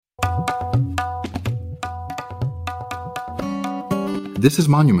This is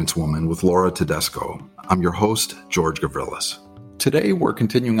Monuments Woman with Laura Tedesco. I'm your host, George Gavrilis. Today, we're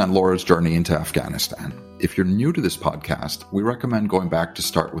continuing on Laura's journey into Afghanistan. If you're new to this podcast, we recommend going back to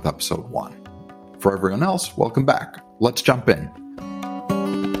start with episode 1. For everyone else, welcome back. Let's jump in.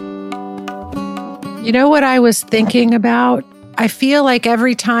 You know what I was thinking about? I feel like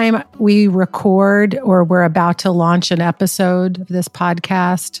every time we record or we're about to launch an episode of this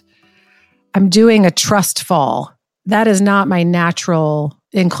podcast, I'm doing a trust fall. That is not my natural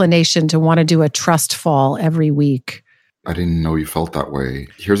inclination to want to do a trust fall every week. I didn't know you felt that way.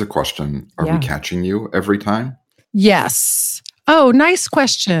 Here's a question. Are we catching you every time? Yes. Oh, nice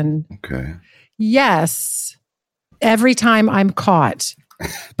question. Okay. Yes. Every time I'm caught.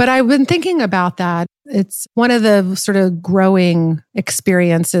 But I've been thinking about that. It's one of the sort of growing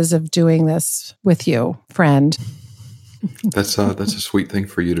experiences of doing this with you, friend. That's a sweet thing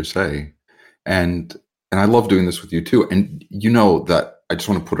for you to say. And I love doing this with you too. And you know that I just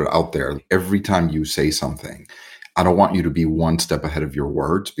want to put it out there. Every time you say something, I don't want you to be one step ahead of your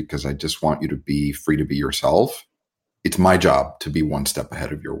words because I just want you to be free to be yourself. It's my job to be one step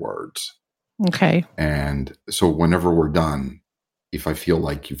ahead of your words. Okay. And so whenever we're done, if I feel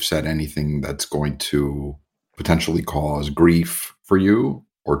like you've said anything that's going to potentially cause grief for you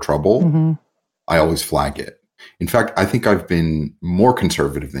or trouble, I always flag it. In fact, I think I've been more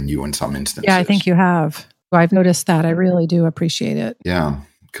conservative than you in some instances. Yeah, I think you have. I've noticed that. I really do appreciate it. Yeah,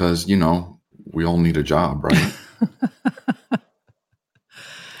 because, we all need a job, right?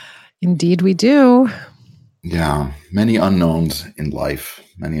 Indeed we do. Yeah, many unknowns in life,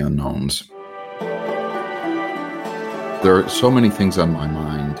 many unknowns. There are so many things on my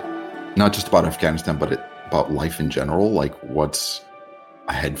mind, not just about Afghanistan, but about life in general, like what's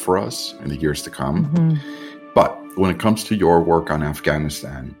ahead for us in the years to come. Mm-hmm. But when it comes to your work on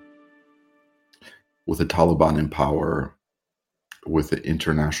Afghanistan, with the Taliban in power, with the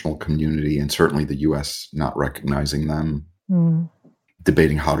international community, and certainly the U.S. not recognizing them,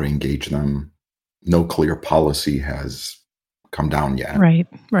 debating how to engage them, no clear policy has come down yet. Right.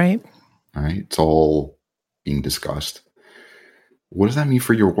 It's all being discussed. What does that mean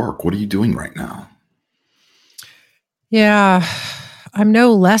for your work? What are you doing right now? Yeah, I'm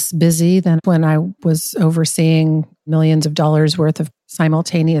no less busy than when I was overseeing millions of dollars worth of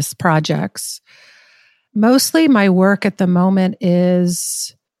simultaneous projects. Mostly my work at the moment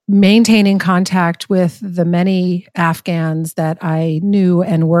is maintaining contact with the many Afghans that I knew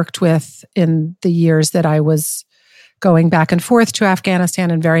and worked with in the years that I was going back and forth to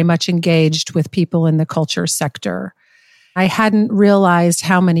Afghanistan and very much engaged with people in the culture sector. I hadn't realized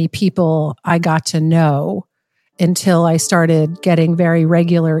how many people I got to know until I started getting very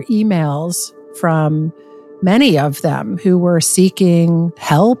regular emails from many of them who were seeking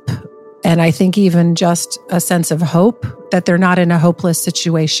help. And I think even just a sense of hope that they're not in a hopeless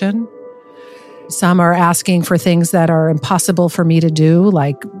situation. Some are asking for things that are impossible for me to do,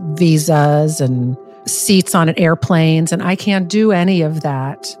 like visas and seats on airplanes, and I can't do any of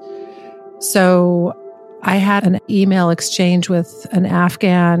that. So I had an email exchange with an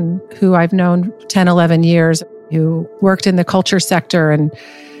Afghan who I've known 10, 11 years, who worked in the culture sector, and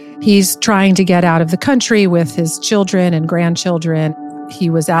he's trying to get out of the country with his children and grandchildren. He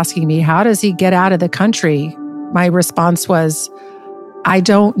was asking me, how does he get out of the country? My response was, I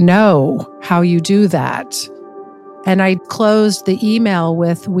don't know how you do that. And I closed the email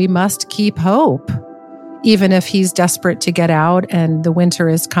with, we must keep hope. Even if he's desperate to get out and the winter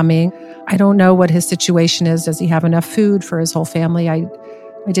is coming. I don't know what his situation is. Does he have enough food for his whole family? I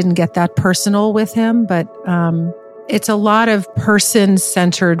didn't get that personal with him, but it's a lot of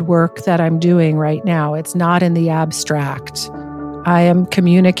person-centered work that I'm doing right now. It's not in the abstract. I am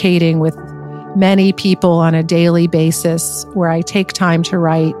communicating with many people on a daily basis where I take time to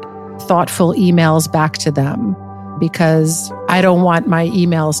write thoughtful emails back to them because I don't want my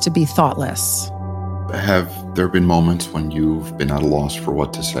emails to be thoughtless. Have there been moments when you've been at a loss for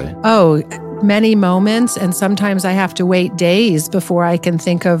what to say? Oh, many moments. And sometimes I have to wait days before I can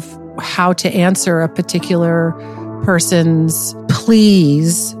think of how to answer a particular person's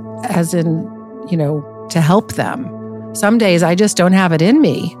pleas, as in, to help them. Some days I just don't have it in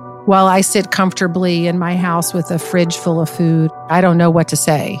me. While I sit comfortably in my house with a fridge full of food, I don't know what to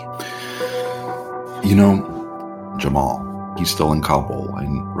say. Jamal, he's still in Kabul,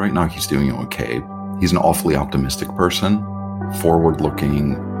 and right now he's doing okay. He's an awfully optimistic person,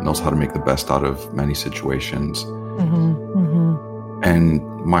 forward-looking, knows how to make the best out of many situations. And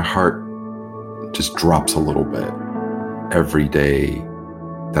my heart just drops a little bit every day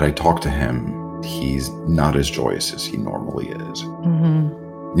that I talk to him. He's not as joyous as he normally is.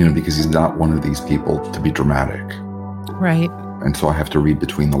 Because he's not one of these people to be dramatic. Right. And so I have to read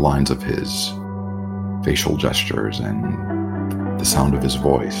between the lines of his facial gestures and the sound of his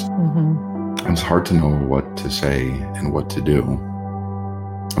voice. And it's hard to know what to say and what to do.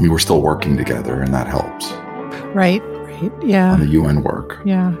 I mean, we're still working together, and that helps. Right. Yeah. On the UN work.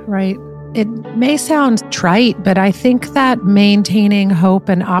 Yeah, right. It may sound trite, but I think that maintaining hope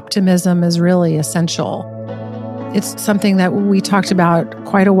and optimism is really essential. It's something that we talked about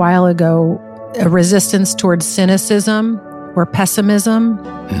quite a while ago, a resistance towards cynicism or pessimism.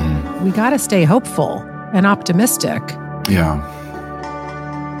 We got to stay hopeful and optimistic. Yeah.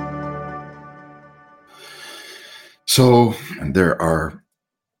 So there are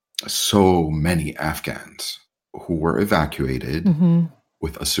so many Afghans who were evacuated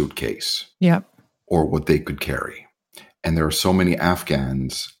with a suitcase. Yep. Or what they could carry. And there are so many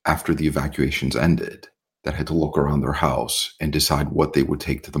Afghans after the evacuations ended that had to look around their house and decide what they would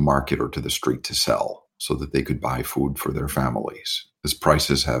take to the market or to the street to sell so that they could buy food for their families. Because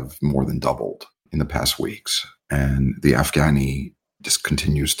prices have more than doubled in the past weeks. And the Afghani just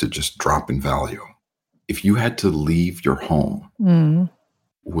continues to just drop in value. If you had to leave your home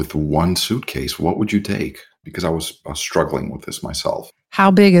with one suitcase, what would you take? Because I was struggling with this myself. How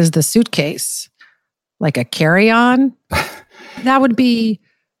big is the suitcase? Like a carry-on? That would be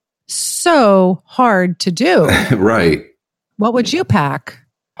so hard to do. Right. What would you pack?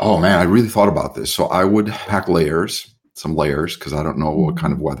 Oh, man, I really thought about this. So I would pack some layers, because I don't know what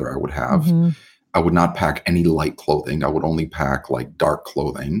kind of weather I would have. I would not pack any light clothing. I would only pack like dark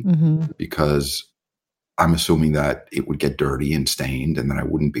clothing because I'm assuming that it would get dirty and stained and then I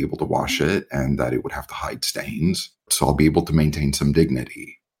wouldn't be able to wash it and that it would have to hide stains. So I'll be able to maintain some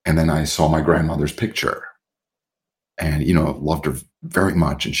dignity. And then I saw my grandmother's picture and, loved her very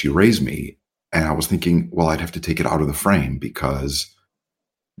much. And she raised me. And I was thinking, well, I'd have to take it out of the frame because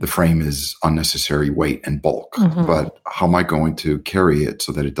the frame is unnecessary weight and bulk. But how am I going to carry it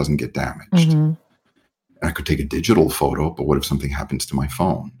so that it doesn't get damaged? And I could take a digital photo, but what if something happens to my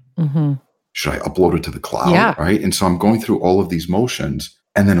phone? Should I upload it to the cloud? Yeah. Right. And so I'm going through all of these motions.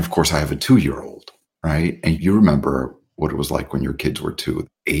 And then, of course, I have a 2-year-old. Right. And you remember what it was like when your kids were 2.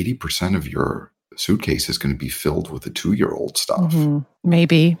 80% of your suitcase is going to be filled with the 2-year-old stuff.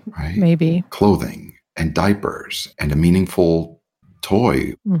 Maybe. Right. Maybe. Clothing and diapers and a meaningful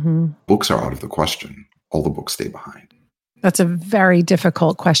toy. Books are out of the question. All the books stay behind. That's a very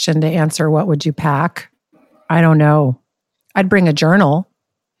difficult question to answer. What would you pack? I don't know. I'd bring a journal.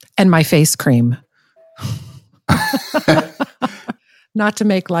 And my face cream. Not to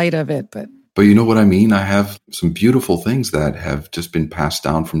make light of it, but... But you know what I mean? I have some beautiful things that have just been passed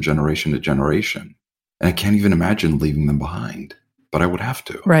down from generation to generation. And I can't even imagine leaving them behind. But I would have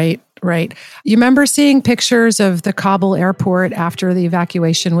to. Right. You remember seeing pictures of the Kabul airport after the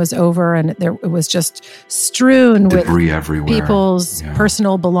evacuation was over, and it was just strewn debris with everywhere. People's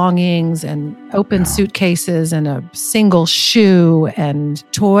personal belongings and open suitcases and a single shoe and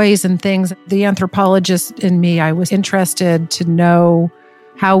toys and things. The anthropologist in me, I was interested to know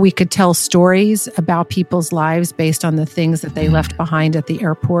how we could tell stories about people's lives based on the things that they left behind at the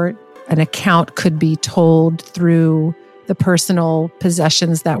airport. An account could be told through the personal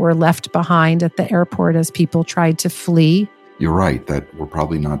possessions that were left behind at the airport as people tried to flee. You're right that we're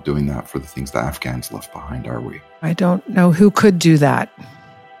probably not doing that for the things the Afghans left behind, are we? I don't know who could do that.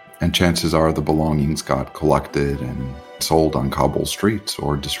 And chances are the belongings got collected and sold on Kabul streets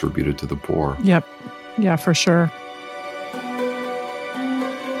or distributed to the poor. Yep. Yeah, for sure.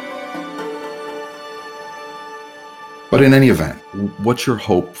 But in any event, what's your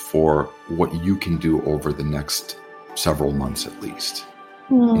hope for what you can do over the next several months at least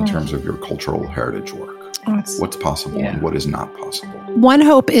in terms of your cultural heritage work? What's possible and what is not possible? One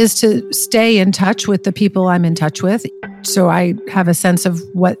hope is to stay in touch with the people I'm in touch with, so I have a sense of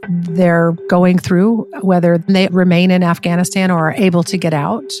what they're going through, whether they remain in Afghanistan or are able to get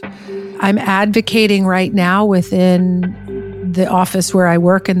out. I'm advocating right now within the office where I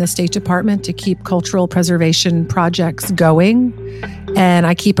work in the State Department to keep cultural preservation projects going. And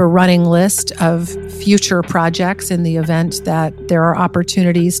I keep a running list of future projects in the event that there are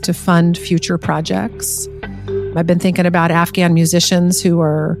opportunities to fund future projects. I've been thinking about Afghan musicians who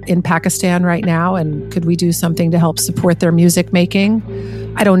are in Pakistan right now, and could we do something to help support their music making?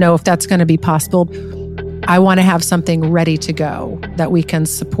 I don't know if that's going to be possible. I want to have something ready to go that we can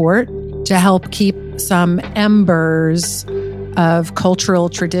support to help keep some embers of cultural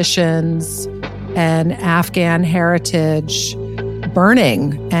traditions and Afghan heritage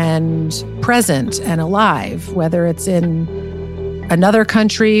burning and present and alive, whether it's in another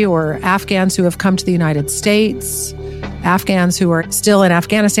country or Afghans who have come to the United States. Afghans who are still in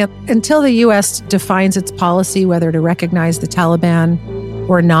Afghanistan until the U.S. defines its policy whether to recognize the Taliban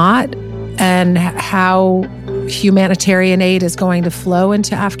or not, and how humanitarian aid is going to flow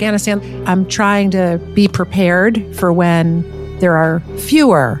into Afghanistan. I'm trying to be prepared for when there are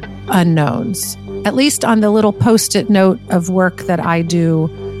fewer unknowns, at least on the little Post-it note of work that I do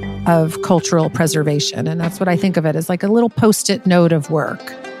of cultural preservation. And that's what I think of it as, like a little Post-it note of work.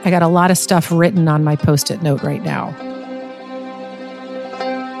 I got a lot of stuff written on my Post-it note right now.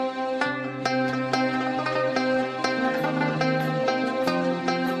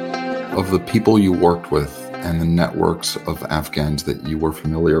 Of the people you worked with and the networks of Afghans that you were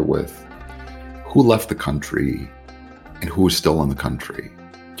familiar with, who left the country and who is still in the country?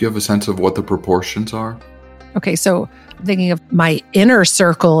 Do you have a sense of what the proportions are? Okay, so thinking of my inner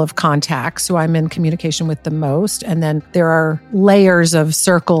circle of contacts, who I'm in communication with the most, and then there are layers of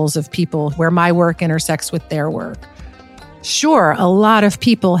circles of people where my work intersects with their work. Sure, a lot of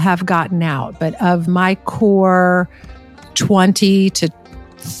people have gotten out, but of my core 20 to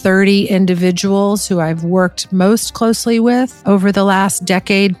 30 individuals who I've worked most closely with over the last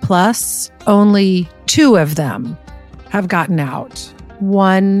decade plus, only 2 of them have gotten out.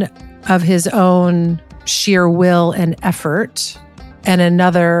 One of his own sheer will and effort, and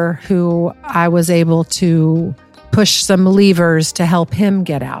another who I was able to push some levers to help him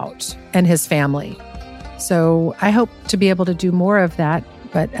get out and his family. So I hope to be able to do more of that,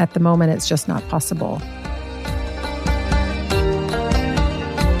 but at the moment it's just not possible.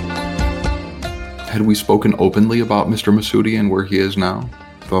 Had we spoken openly about Mr. Massoudi and where he is now?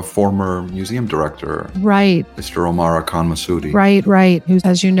 The former museum director. Right. Mr. Omar Khan Massoudi. Right. Who,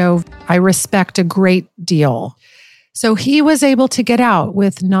 as you know, I respect a great deal. So he was able to get out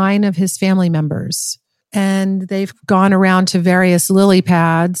with 9 of his family members. And they've gone around to various lily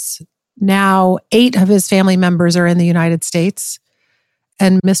pads. Now 8 of his family members are in the United States.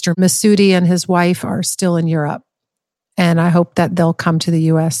 And Mr. Massoudi and his wife are still in Europe. And I hope that they'll come to the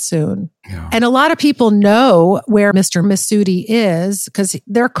U.S. soon. Yeah. And a lot of people know where Mr. Massoudi is because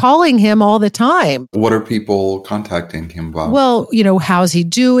they're calling him all the time. What are people contacting him about? Well, how's he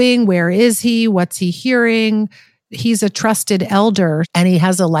doing? Where is he? What's he hearing? He's a trusted elder and he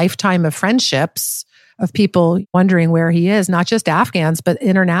has a lifetime of friendships of people wondering where he is, not just Afghans, but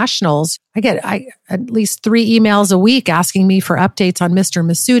internationals. I get at least 3 emails a week asking me for updates on Mr.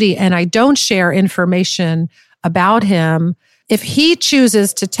 Massoudi, and I don't share information about him. If he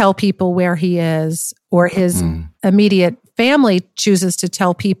chooses to tell people where he is, or his immediate family chooses to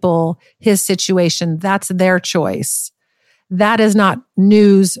tell people his situation, that's their choice. That is not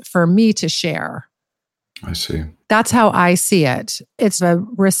news for me to share. I see. That's how I see it. It's a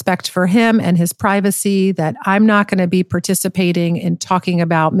respect for him and his privacy that I'm not going to be participating in talking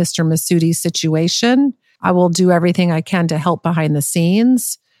about Mr. Massoudi's situation. I will do everything I can to help behind the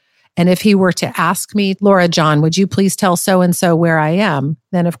scenes. And if he were to ask me, Laura John, would you please tell so-and-so where I am?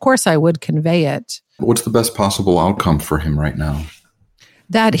 Then of course I would convey it. What's the best possible outcome for him right now?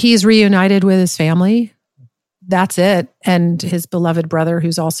 That he's reunited with his family. That's it. And his beloved brother,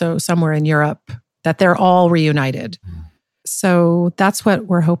 who's also somewhere in Europe, that they're all reunited. So that's what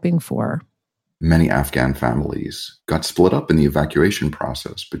we're hoping for. Many Afghan families got split up in the evacuation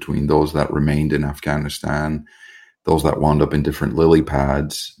process between those that remained in Afghanistan, those that wound up in different lily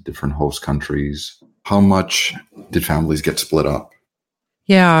pads, different host countries. How much did families get split up?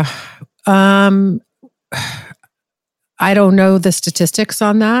 Yeah. I don't know the statistics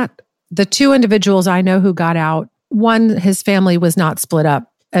on that. The 2 individuals I know who got out, one, his family was not split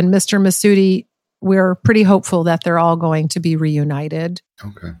up. And Mr. Massoudi, we're pretty hopeful that they're all going to be reunited.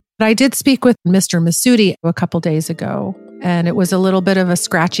 Okay. But I did speak with Mr. Massoudi a couple days ago, and it was a little bit of a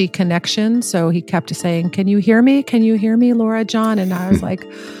scratchy connection. So he kept saying, "Can you hear me? Can you hear me, Laura John?" And I was like,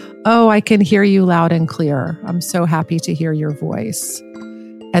 "Oh, I can hear you loud and clear. I'm so happy to hear your voice."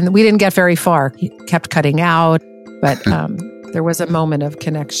 And we didn't get very far. He kept cutting out, but there was a moment of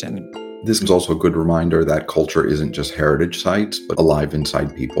connection. This is also a good reminder that culture isn't just heritage sites, but alive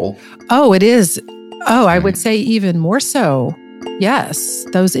inside people. Oh, it is. Oh, I would say even more so. Yes,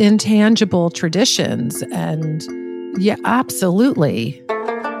 those intangible traditions. And yeah, absolutely.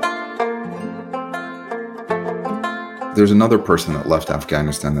 There's another person that left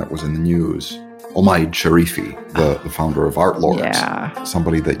Afghanistan that was in the news, Omaid Sharifi, the founder of Art Lords. Yeah.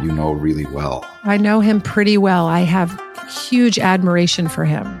 Somebody that you know really well. I know him pretty well. I have huge admiration for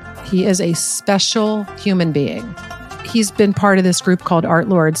him. He is a special human being. He's been part of this group called Art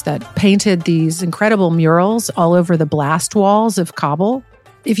Lords that painted these incredible murals all over the blast walls of Kabul.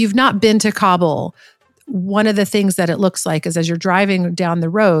 If you've not been to Kabul, one of the things that it looks like is as you're driving down the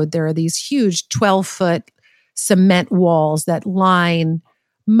road, there are these huge 12-foot cement walls that line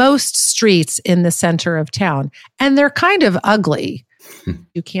most streets in the center of town. And they're kind of ugly.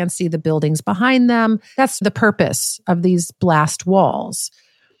 You can't see the buildings behind them. That's the purpose of these blast walls.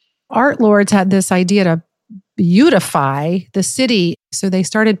 Art lords had this idea to beautify the city. So they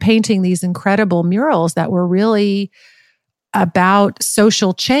started painting these incredible murals that were really about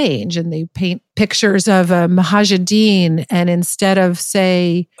social change. And they paint pictures of a Mujahideen. And instead of,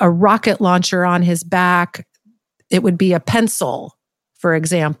 say, a rocket launcher on his back, it would be a pencil, for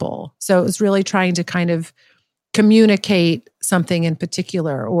example. So it was really trying to kind of communicate something in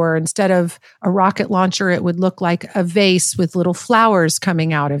particular. Or instead of a rocket launcher, it would look like a vase with little flowers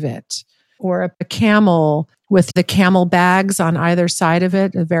coming out of it. Or a camel with the camel bags on either side of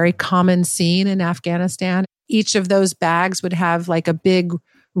it, a very common scene in Afghanistan. Each of those bags would have like a big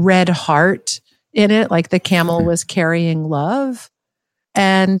red heart in it, like the camel was carrying love,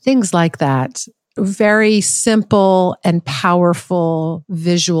 and things like that. Very simple and powerful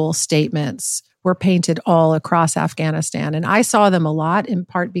visual statements were painted all across Afghanistan. And I saw them a lot, in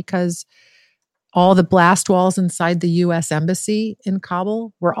part because all the blast walls inside the U.S. Embassy in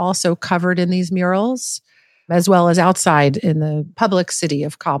Kabul were also covered in these murals, as well as outside in the public city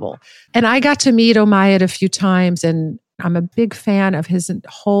of Kabul. And I got to meet Umayyad a few times, and I'm a big fan of his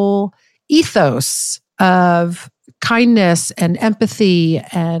whole ethos of kindness and empathy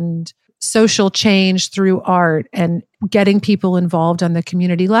and social change through art and getting people involved on the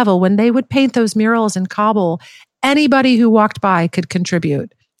community level. When they would paint those murals in Kabul, anybody who walked by could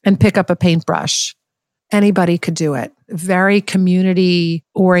contribute and pick up a paintbrush. Anybody could do it. Very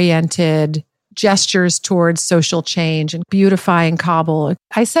community-oriented gestures towards social change and beautifying Kabul.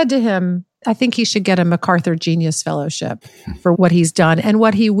 I said to him, I think he should get a MacArthur Genius Fellowship for what he's done and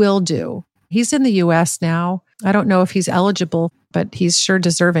what he will do. He's in the U.S. now. I don't know if he's eligible, but he's sure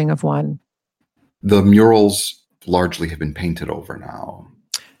deserving of one. The murals largely have been painted over now,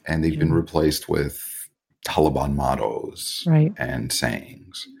 and they've been replaced with Taliban mottos and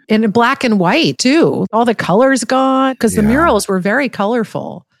sayings. In black and white, too. All the colors gone, because the murals were very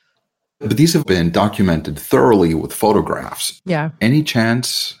colorful. But these have been documented thoroughly with photographs. Yeah. Any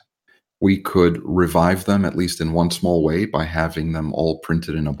chance we could revive them, at least in one small way, by having them all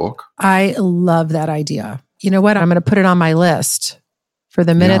printed in a book? I love that idea. You know what? I'm going to put it on my list for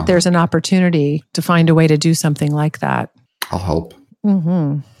the minute there's an opportunity to find a way to do something like that. I'll help.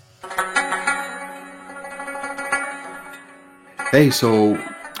 Mm-hmm. Hey, so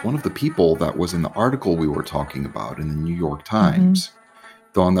one of the people that was in the article we were talking about in the New York Times,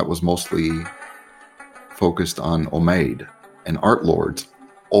 the one that was mostly focused on Umayyad and art lords,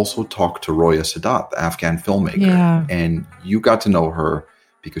 also talked to Roya Sadat, the Afghan filmmaker. Yeah. And you got to know her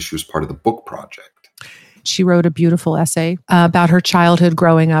because she was part of the book project. She wrote a beautiful essay about her childhood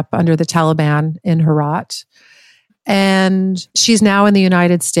growing up under the Taliban in Herat. And she's now in the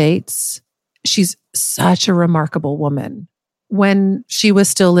United States. She's such a remarkable woman. When she was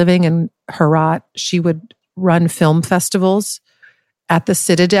still living in Herat, she would run film festivals at the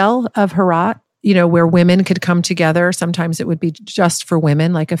Citadel of Herat, you know, where women could come together. Sometimes it would be just for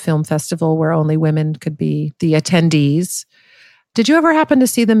women, like a film festival where only women could be the attendees. Did you ever happen to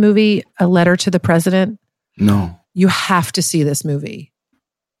see the movie A Letter to the President? No. You have to see this movie.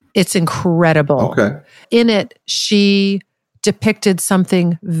 It's incredible. Okay. In it, she depicted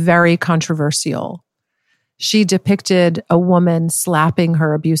something very controversial. She depicted a woman slapping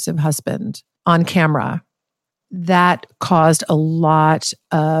her abusive husband on camera. That caused a lot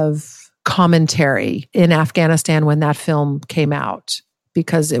of commentary in Afghanistan when that film came out,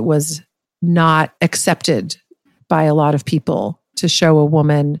 because it was not accepted by a lot of people to show a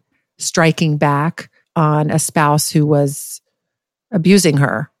woman striking back on a spouse who was abusing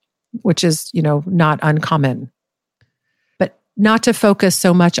her, which is, you know, not uncommon. But not to focus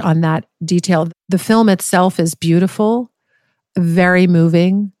so much on that detail. The film itself is beautiful, very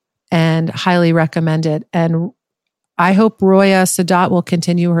moving, and highly recommend it. And I hope Roya Sadat will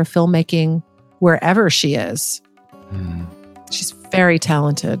continue her filmmaking wherever she is. She's very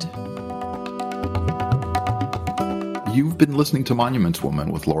talented. You've been listening to Monuments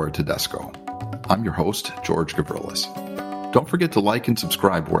Woman with Laura Tedesco. I'm your host, George Gavrilis. Don't forget to like and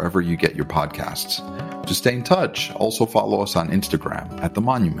subscribe wherever you get your podcasts. To stay in touch, also follow us on Instagram at The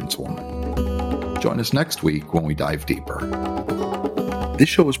Monuments Woman. Join us next week when we dive deeper. This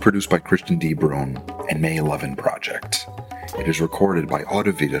show is produced by Christian D. Brune and May 11 Project. It is recorded by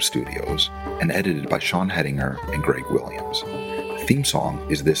Audivita Studios and edited by Sean Hettinger and Greg Williams. The theme song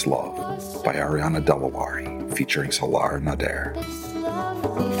is This Love by Ariana Delawari, featuring Salar Nader.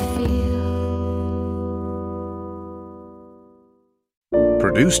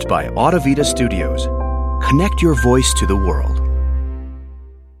 Produced by Audivita Studios. Connect your voice to the world.